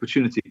huge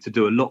opportunity to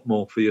do a lot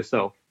more for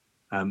yourself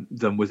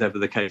than was ever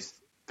the case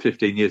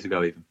 15 years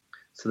ago even.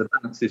 So the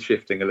balance is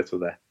shifting a little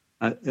there.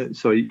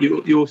 Sorry,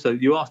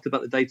 you asked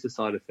about the data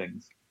side of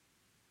things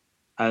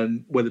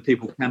and whether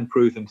people can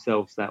prove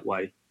themselves that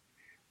way.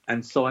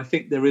 And so I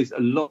think there is a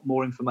lot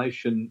more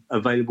information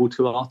available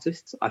to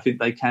artists. I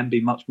think they can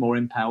be much more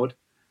empowered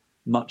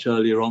much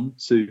earlier on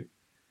to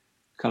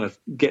kind of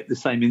get the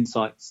same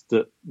insights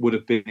that would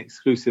have been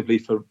exclusively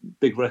for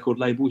big record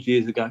labels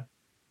years ago.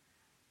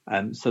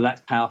 So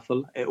that's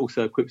powerful. It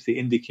also equips the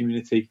indie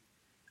community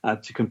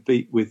to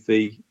compete with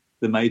the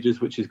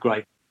majors, which is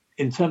great.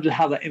 In terms of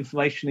how that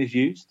information is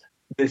used,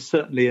 there's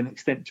certainly an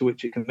extent to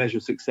which it can measure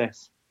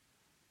success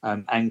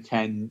and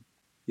can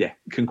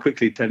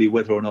quickly tell you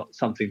whether or not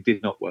something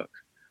did not work.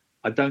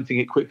 I don't think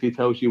it quickly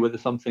tells you whether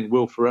something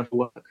will forever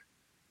work,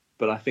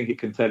 but I think it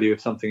can tell you if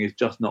something is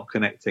just not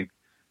connecting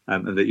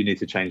and that you need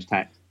to change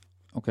tack.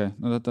 Okay,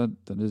 no, that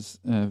is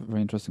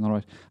very interesting. All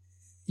right.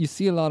 You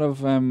see a lot of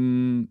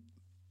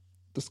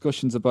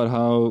discussions about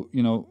how,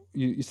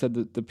 you said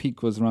that the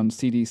peak was around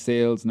CD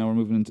sales. Now we're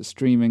moving into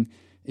streaming.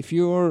 If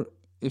you're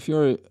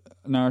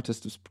an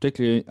artist,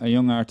 particularly a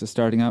young artist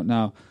starting out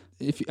now,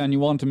 and you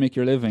want to make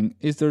your living,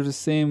 is the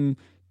same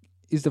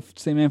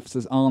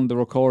emphasis on the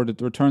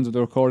returns of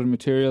the recorded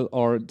material,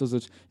 or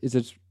is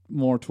it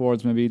more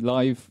towards maybe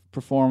live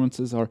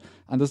performances,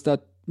 and does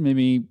that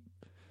maybe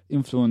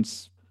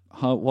influence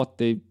what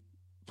they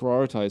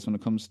prioritize when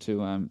it comes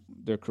to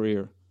their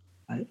career?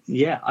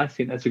 Yeah, I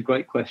think that's a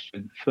great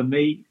question. For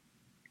me,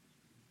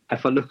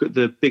 if I look at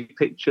the big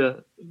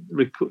picture,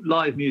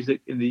 live music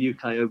in the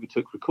UK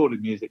overtook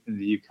recorded music in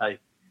the UK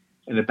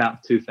in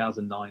about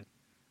 2009,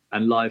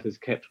 and live has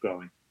kept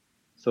growing.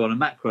 So on a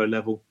macro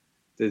level,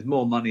 there's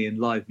more money in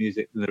live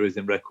music than there is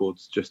in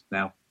records just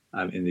now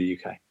in the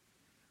UK.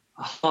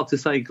 Hard to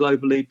say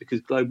globally,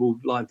 because global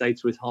live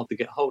data is hard to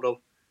get hold of,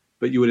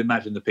 but you would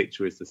imagine the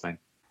picture is the same.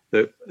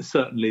 That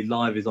certainly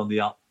live is on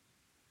the up.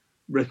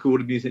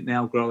 Recorded music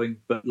now growing,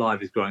 but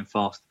live is growing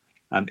fast.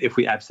 If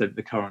we absent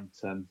the current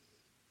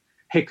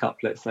hiccup,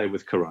 let's say,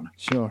 with Corona.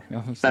 Sure.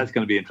 Yeah, that's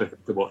going to be interesting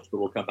to watch, but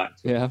we'll come back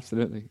to it. Yeah,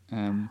 absolutely.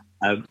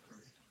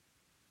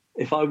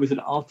 If I was an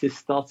artist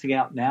starting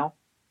out now,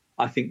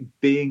 I think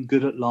being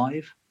good at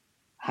live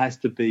has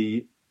to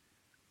be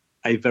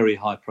a very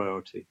high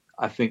priority.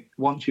 I think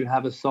once you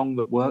have a song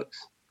that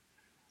works,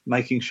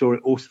 making sure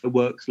it also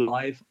works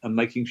live and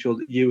making sure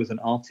that you as an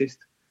artist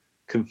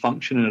can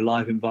function in a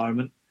live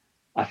environment,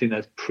 I think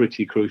that's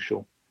pretty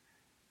crucial,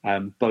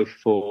 both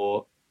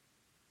for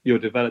your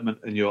development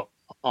and your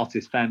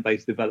artist fan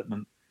base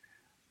development,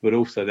 but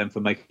also then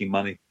for making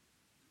money.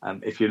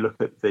 If you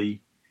look at the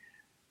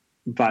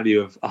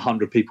value of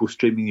 100 people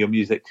streaming your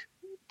music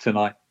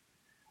tonight,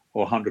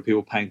 or 100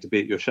 people paying to be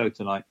at your show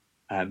tonight,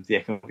 the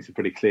economics are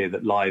pretty clear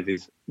that live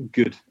is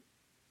good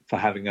for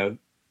having a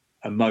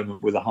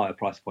moment with a higher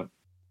price point.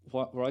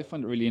 What I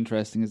find it really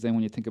interesting is then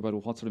when you think about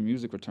what sort of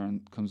music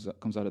return comes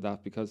out of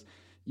that, because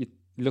you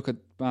look at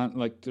band,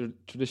 like the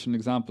traditional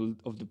example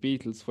of the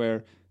Beatles,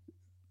 where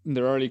in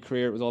their early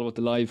career it was all about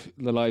the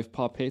live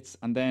pop hits,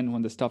 and then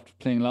when they stopped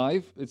playing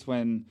live, it's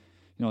when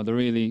the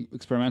really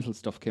experimental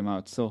stuff came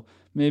out. So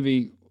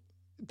maybe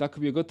that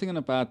could be a good thing and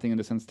a bad thing, in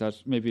the sense that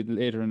maybe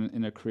later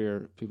in a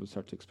career people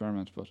start to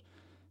experiment. But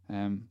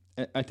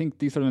I think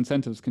these sort of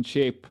incentives can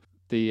shape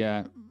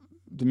the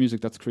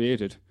music that's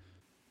created.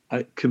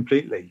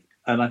 Completely.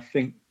 And I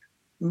think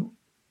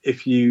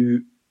if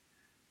you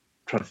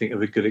try to think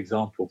of a good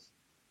example,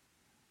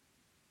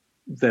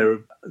 there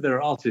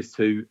are artists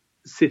who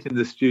sit in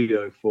the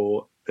studio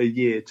for a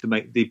year to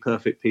make the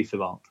perfect piece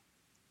of art,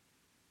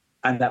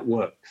 and that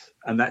works,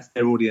 and that's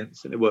their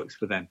audience, and it works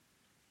for them.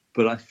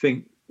 But I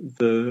think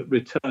the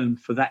return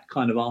for that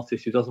kind of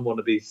artist who doesn't want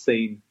to be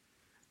seen,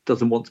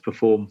 doesn't want to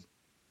perform,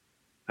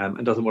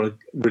 and doesn't want to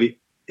really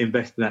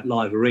invest in that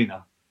live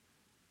arena,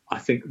 I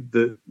think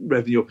the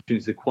revenue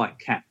opportunities are quite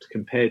capped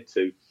compared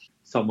to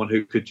someone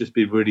who could just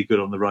be really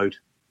good on the road.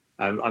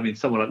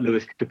 Someone like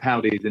Lewis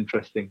Capaldi is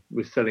interesting,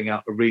 was selling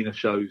out arena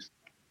shows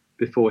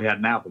before he had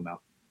an album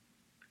out.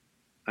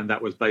 And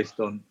that was based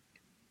on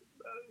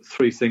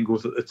 3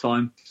 singles at the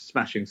time,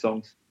 smashing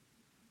songs,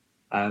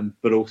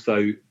 but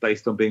also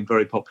based on being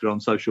very popular on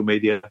social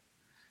media,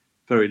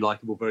 very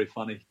likable, very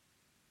funny,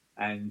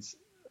 and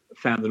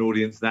found an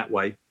audience that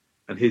way.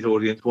 And his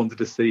audience wanted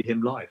to see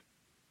him live.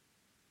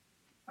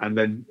 And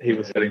then he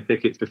was selling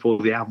tickets before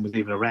the album was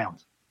even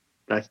around.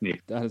 That's new.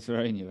 That is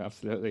very new,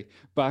 absolutely.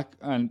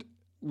 And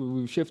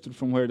we've shifted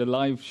from where the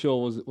live show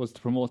was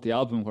to promote the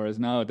album, whereas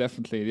now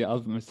definitely the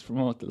album is to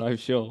promote the live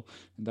show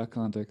in that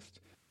context.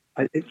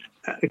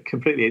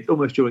 Completely. It's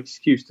almost your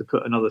excuse to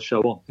put another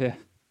show on. Yeah.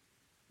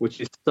 Which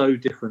is so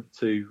different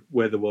to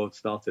where the world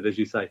started. As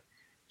you say,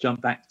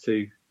 jump back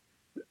to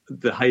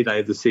the heyday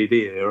of the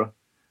CD era.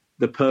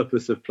 The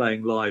purpose of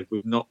playing live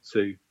was not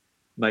to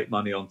make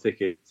money on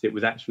tickets. It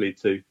was actually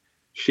to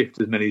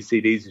shift as many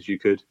CDs as you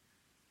could.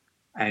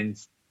 And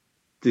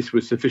this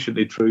was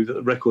sufficiently true that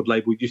the record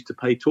label used to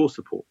pay tour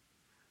support.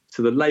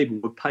 So the label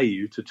would pay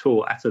you to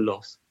tour at a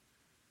loss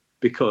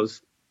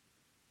because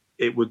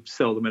it would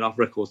sell them enough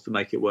records to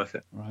make it worth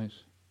it. Right.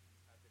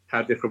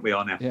 How different we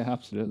are now. Yeah,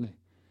 absolutely.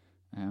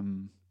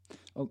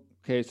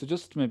 Okay, so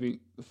just maybe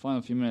the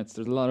final few minutes.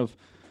 There's a lot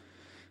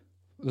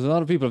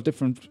of people of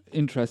different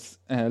interests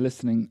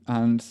listening,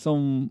 and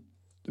a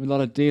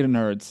lot of data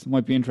nerds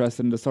might be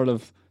interested in the sort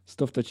of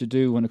stuff that you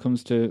do when it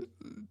comes to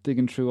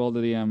digging through all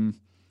the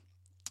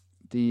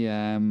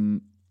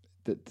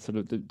sort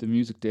of the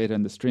music data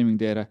and the streaming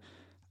data.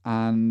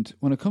 And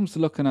when it comes to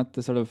looking at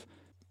the sort of,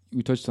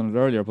 we touched on it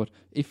earlier, but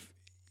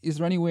is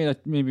there any way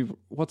that maybe,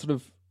 what sort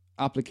of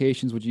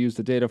applications would you use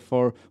the data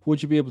for?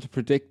 Would you be able to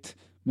predict,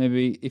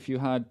 maybe if you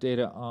had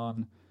data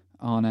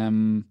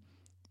on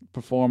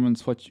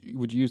performance, would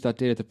you use that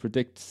data to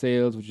predict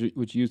sales? Would you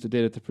use the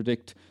data to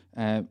predict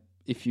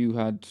if you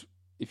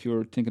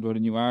were thinking about a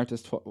new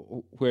artist,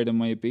 where they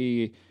might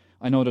be?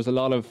 I know there's a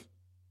lot of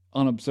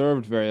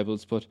unobserved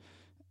variables, but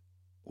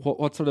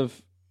what sort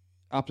of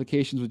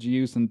applications would you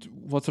use, and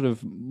what sort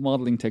of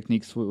modeling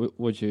techniques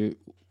would you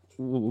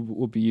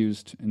would be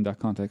used in that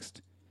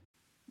context?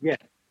 Yeah.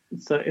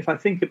 So if I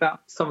think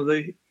about some of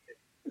the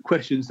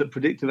questions that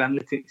predictive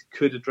analytics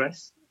could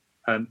address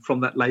from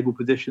that label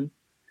position,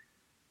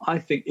 I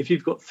think if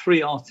you've got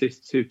 3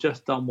 artists who've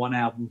just done one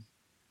album,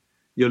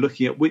 you're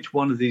looking at which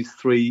one of these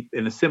 3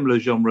 in a similar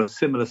genre,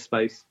 similar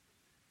space,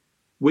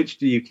 which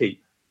do you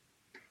keep?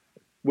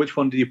 Which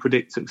one do you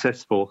predict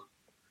success for?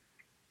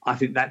 I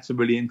think that's a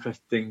really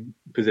interesting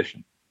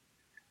position.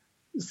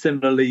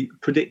 Similarly,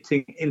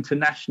 predicting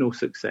international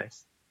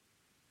success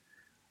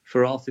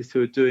for artists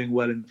who are doing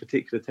well in a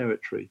particular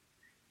territory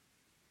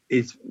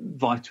is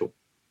vital,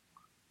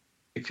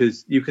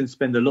 because you can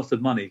spend a lot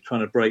of money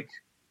trying to break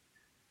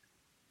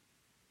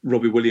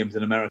Robbie Williams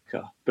in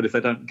America, but if they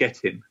don't get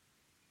him,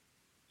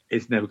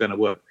 it's never going to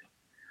work.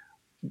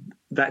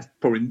 That's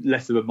probably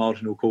less of a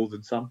marginal call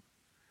than some.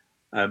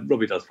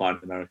 Robbie does fine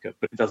in America,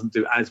 but it doesn't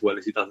do as well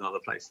as he does in other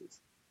places.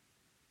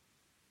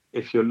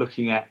 If you're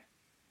looking at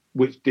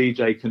which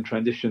DJ can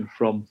transition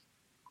from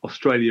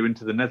Australia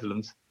into the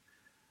Netherlands,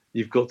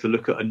 you've got to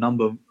look at a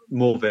number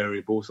more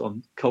variables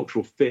on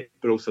cultural fit,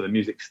 but also the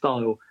music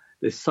style.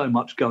 There's so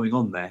much going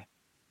on there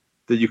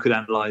that you could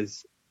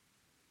analyse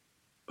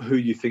who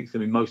you think is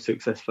going to be most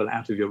successful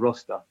out of your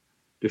roster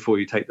before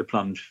you take the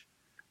plunge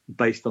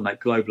based on that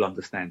global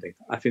understanding.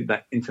 I think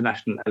that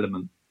international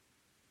element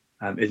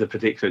is a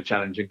particular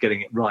challenge, and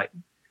getting it right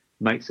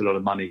makes a lot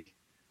of money.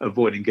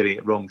 Avoiding getting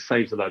it wrong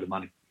saves a load of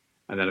money.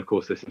 And then, of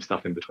course, there's some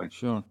stuff in between.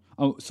 Sure.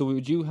 Oh, so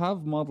would you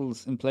have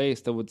models in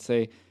place that would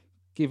say,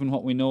 given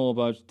what we know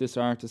about this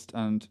artist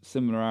and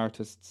similar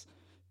artists,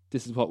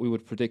 this is what we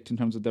would predict in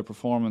terms of their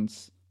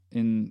performance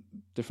in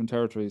different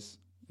territories,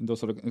 in those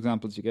sort of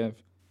examples you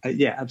gave?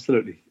 Yeah,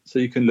 absolutely. So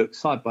you can look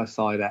side by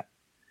side at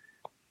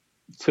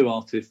 2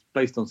 artists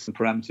based on some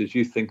parameters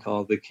you think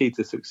are the key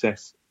to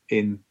success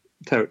in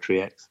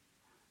territory X,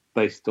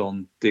 based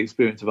on the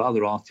experience of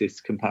other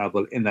artists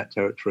comparable in that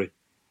territory,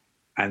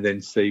 and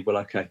then see, well,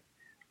 okay,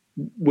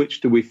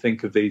 which do we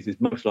think of these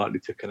is most likely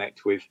to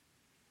connect with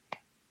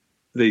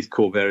these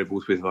core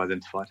variables we've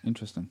identified?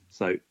 Interesting.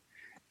 So,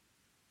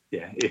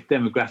 yeah, if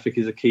demographic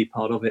is a key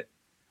part of it,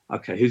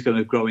 okay, who's going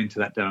to grow into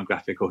that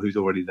demographic, or who's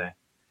already there?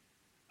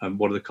 And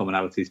what are the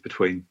commonalities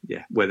between,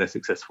 where they're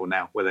successful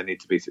now, where they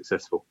need to be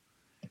successful,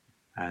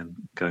 and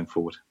going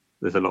forward?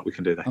 There's a lot we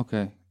can do there.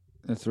 Okay,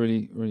 that's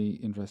really, really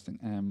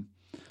interesting.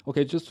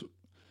 Okay,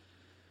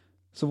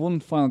 so one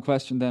final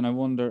question then. I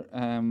wonder,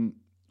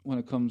 when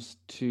it comes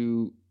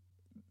to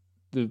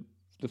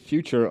the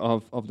future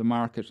of the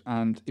market,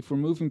 and if we're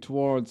moving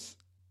towards,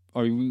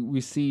 or we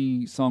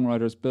see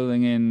songwriters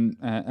building in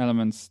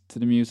elements to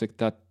the music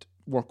that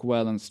work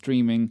well on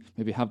streaming,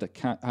 maybe have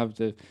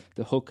the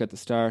hook at the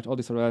start, all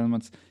these sort of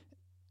elements,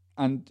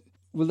 and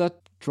will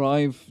that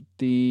drive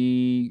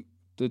the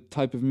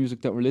type of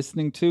music that we're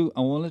listening to,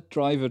 and will it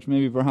drive it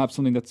maybe perhaps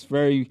something that's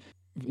very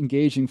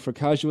engaging for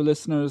casual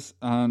listeners,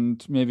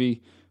 and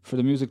maybe for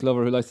the music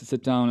lover who likes to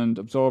sit down and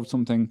absorb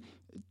something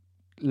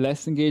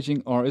less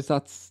engaging? Or is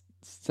that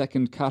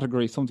second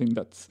category something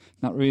that's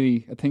not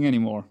really a thing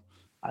anymore?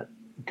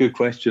 Good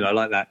question. I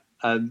like that.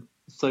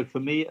 So for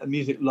me, a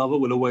music lover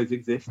will always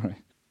exist. Right.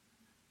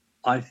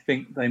 I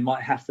think they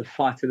might have to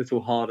fight a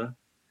little harder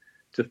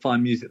to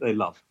find music they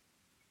love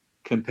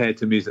compared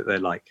to music they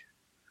like.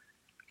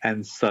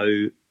 And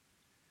so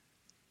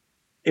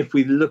if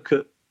we look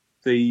at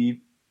the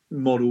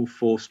model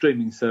for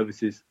streaming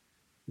services,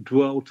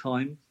 dwell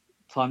time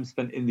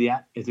spent in the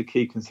app is a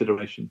key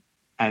consideration.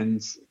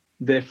 And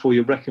therefore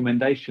your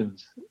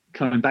recommendations,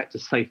 coming back to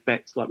safe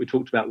bets like we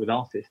talked about with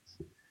artists,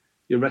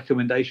 your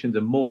recommendations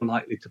are more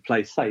likely to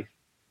play safe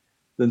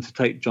than to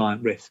take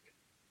giant risk,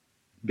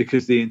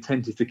 because the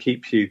intent is to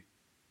keep you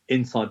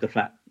inside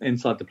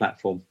the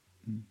platform,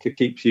 to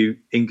keep you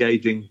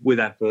engaging with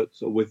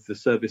adverts or with the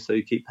service, so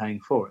you keep paying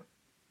for it.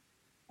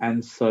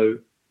 And so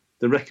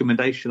the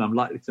recommendation I'm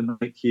likely to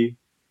make you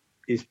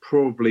is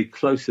probably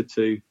closer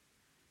to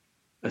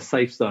a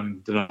safe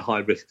zone than a high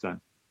risk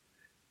zone.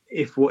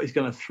 If what is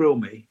going to thrill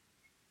me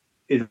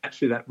is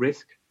actually that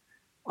risk,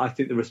 I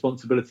think the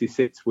responsibility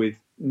sits with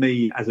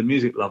me as a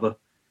music lover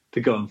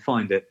to go and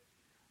find it.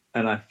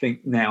 And I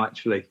think now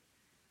actually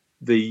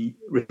the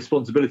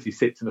responsibility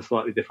sits in a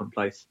slightly different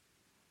place,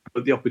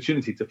 but the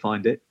opportunity to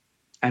find it,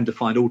 and to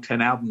find all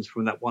 10 albums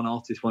from that one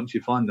artist once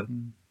you find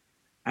them,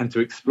 and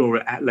to explore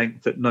it at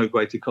length at no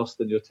greater cost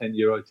than your €10,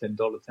 $10,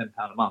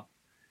 £10 a month,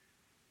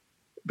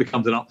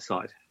 becomes an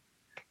upside.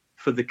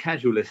 For the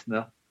casual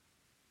listener,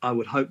 I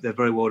would hope they're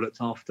very well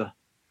looked after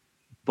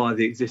by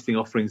the existing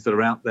offerings that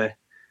are out there.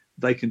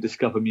 They can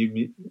discover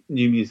new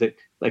music,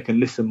 they can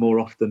listen more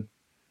often,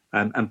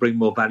 and bring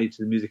more value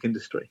to the music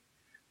industry.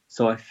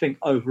 So I think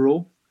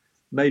overall,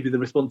 maybe the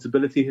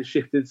responsibility has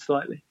shifted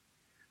slightly,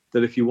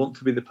 that if you want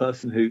to be the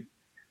person who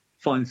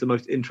finds the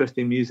most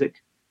interesting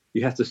music,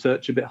 you have to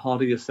search a bit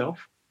harder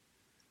yourself.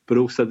 But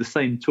also the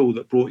same tool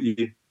that brought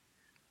you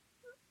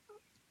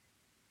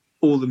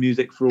all the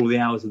music for all the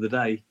hours of the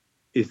day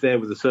is there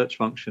with a search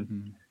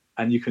function,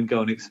 and you can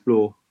go and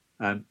explore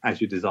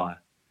as you desire.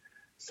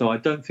 So I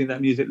don't think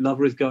that music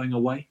lover is going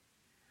away,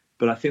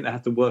 but I think they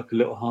have to work a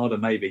little harder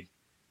maybe,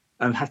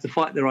 and have to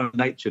fight their own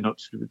nature,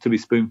 not to be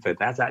spoon-fed.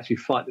 They have to actually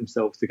fight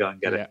themselves to go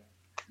and get it.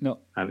 No,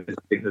 I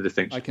think the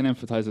distinction. I can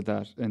empathise with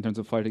that in terms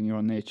of fighting your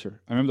own nature.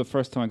 I remember the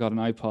first time I got an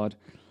iPod,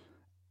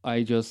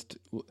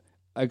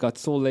 I got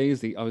so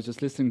lazy. I was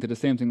just listening to the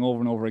same thing over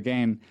and over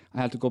again.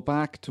 I had to go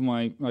back to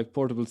my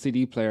portable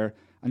CD player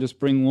and just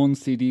bring one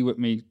CD with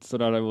me so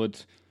that I would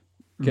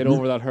get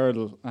over that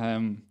hurdle.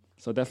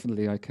 So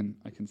definitely, I can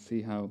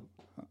see how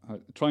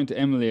trying to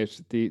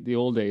emulate the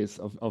old days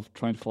of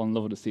trying to fall in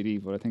love with a CD,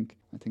 but I think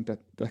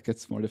that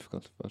gets more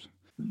difficult. But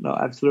no,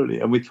 absolutely.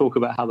 And we talk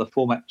about how the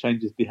format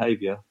changes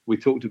behaviour. We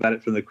talked about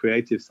it from the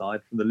creative side,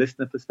 from the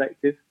listener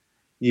perspective.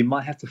 You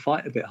might have to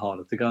fight a bit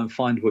harder to go and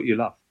find what you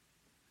love,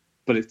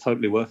 but it's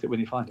totally worth it when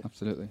you find it.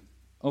 Absolutely.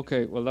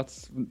 Okay, well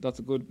that's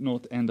a good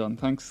note to end on.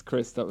 Thanks,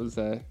 Chris. That was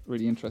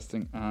really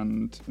interesting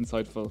and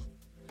insightful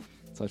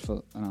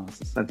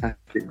analysis.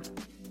 Fantastic.